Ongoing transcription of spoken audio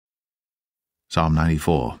Psalm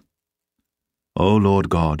 94. O Lord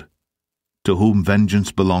God, to whom vengeance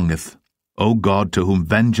belongeth, O God, to whom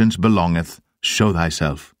vengeance belongeth, show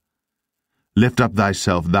thyself. Lift up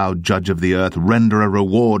thyself, thou judge of the earth, render a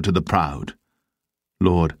reward to the proud.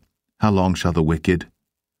 Lord, how long shall the wicked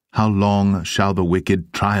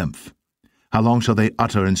triumph? How long shall they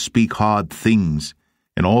utter and speak hard things,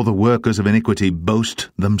 and all the workers of iniquity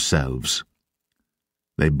boast themselves?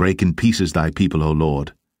 They break in pieces thy people, O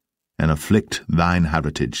Lord, and afflict thine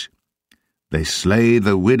heritage. They slay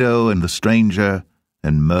the widow and the stranger,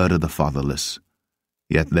 and murder the fatherless.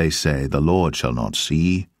 Yet they say, the Lord shall not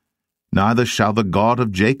see, neither shall the God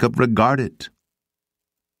of Jacob regard it.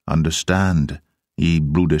 Understand, ye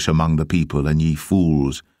brutish among the people, and ye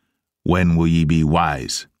fools, when will ye be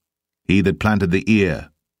wise? He that planted the ear,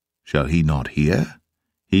 shall he not hear?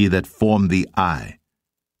 He that formed the eye,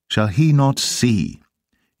 shall he not see?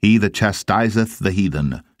 He that chastiseth the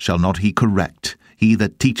heathen, shall not he correct? He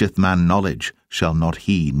that teacheth man knowledge, shall not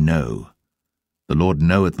he know? The Lord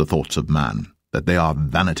knoweth the thoughts of man, that they are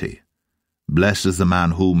vanity. Blessed is the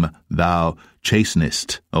man whom thou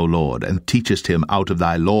chastenest, O Lord, and teachest him out of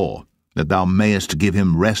thy law, that thou mayest give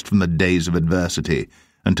him rest from the days of adversity,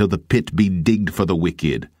 until the pit be digged for the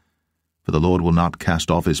wicked. For the Lord will not cast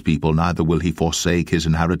off his people, neither will he forsake his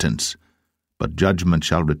inheritance. But judgment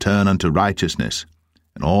shall return unto righteousness,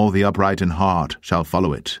 and all the upright in heart shall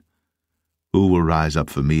follow it. Who will rise up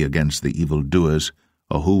for me against the evildoers,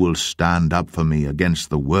 or who will stand up for me against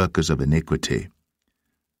the workers of iniquity?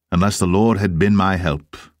 Unless the Lord had been my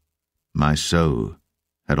help, my soul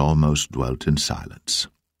had almost dwelt in silence.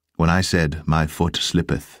 When I said, my foot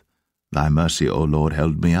slippeth, thy mercy, O Lord,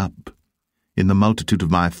 held me up. In the multitude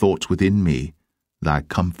of my thoughts within me, thy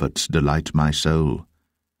comforts delight my soul.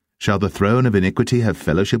 Shall the throne of iniquity have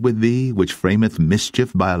fellowship with thee, which frameth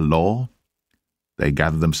mischief by a law? They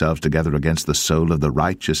gather themselves together against the soul of the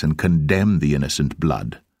righteous, and condemn the innocent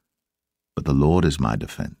blood. But the Lord is my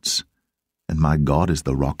defense, and my God is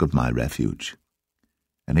the rock of my refuge.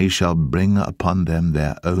 And he shall bring upon them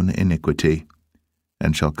their own iniquity,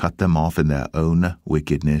 and shall cut them off in their own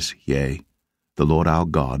wickedness, yea, the Lord our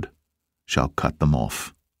God shall cut them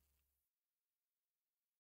off.